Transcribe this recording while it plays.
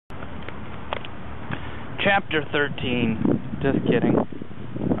Chapter 13. Just kidding.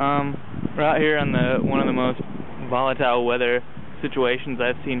 We're out here on one of the most volatile weather situations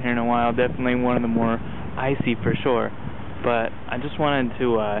I've seen here in a while. Definitely one of the more icy for sure. But I just wanted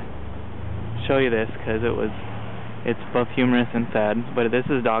to show you this because it's both humorous and sad. But this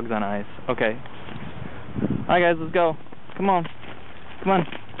is Dogs on Ice. Okay. Alright guys, let's go. Come on. Come on.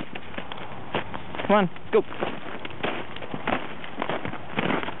 Come on, let's go.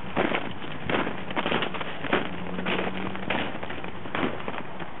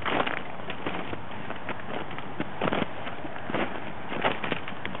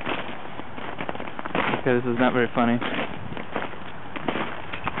 Okay, this is not very funny. It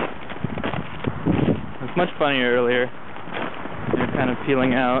was much funnier earlier. They're kind of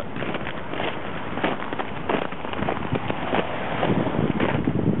peeling out.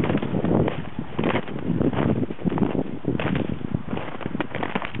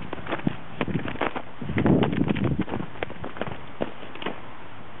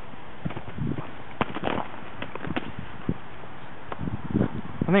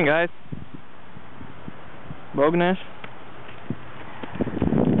 Come in, guys. Bogie. A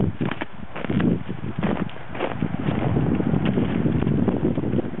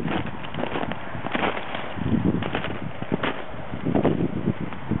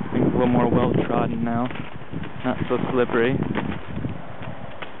little more well trodden now, not so slippery.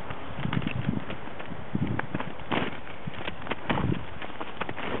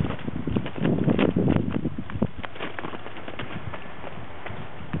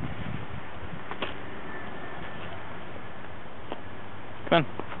 Come on.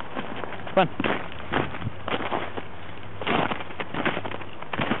 Come on.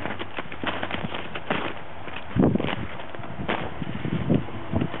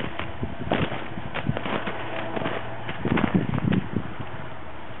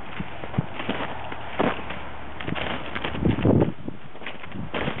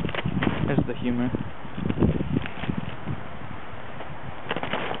 There's the humor.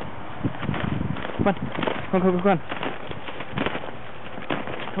 Come on. Come on, come on, come on.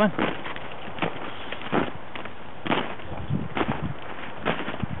 Come on.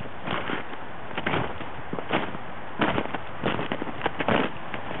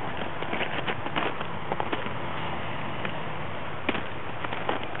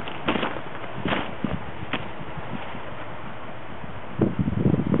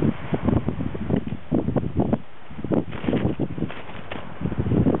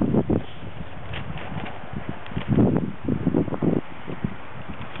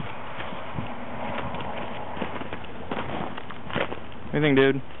 What do you think,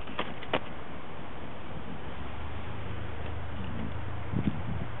 dude?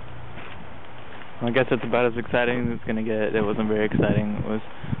 Well, I guess it's about as exciting as it's gonna get. It wasn't very exciting. It was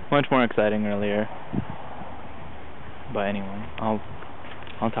much more exciting earlier. But anyway, I'll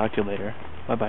talk to you later.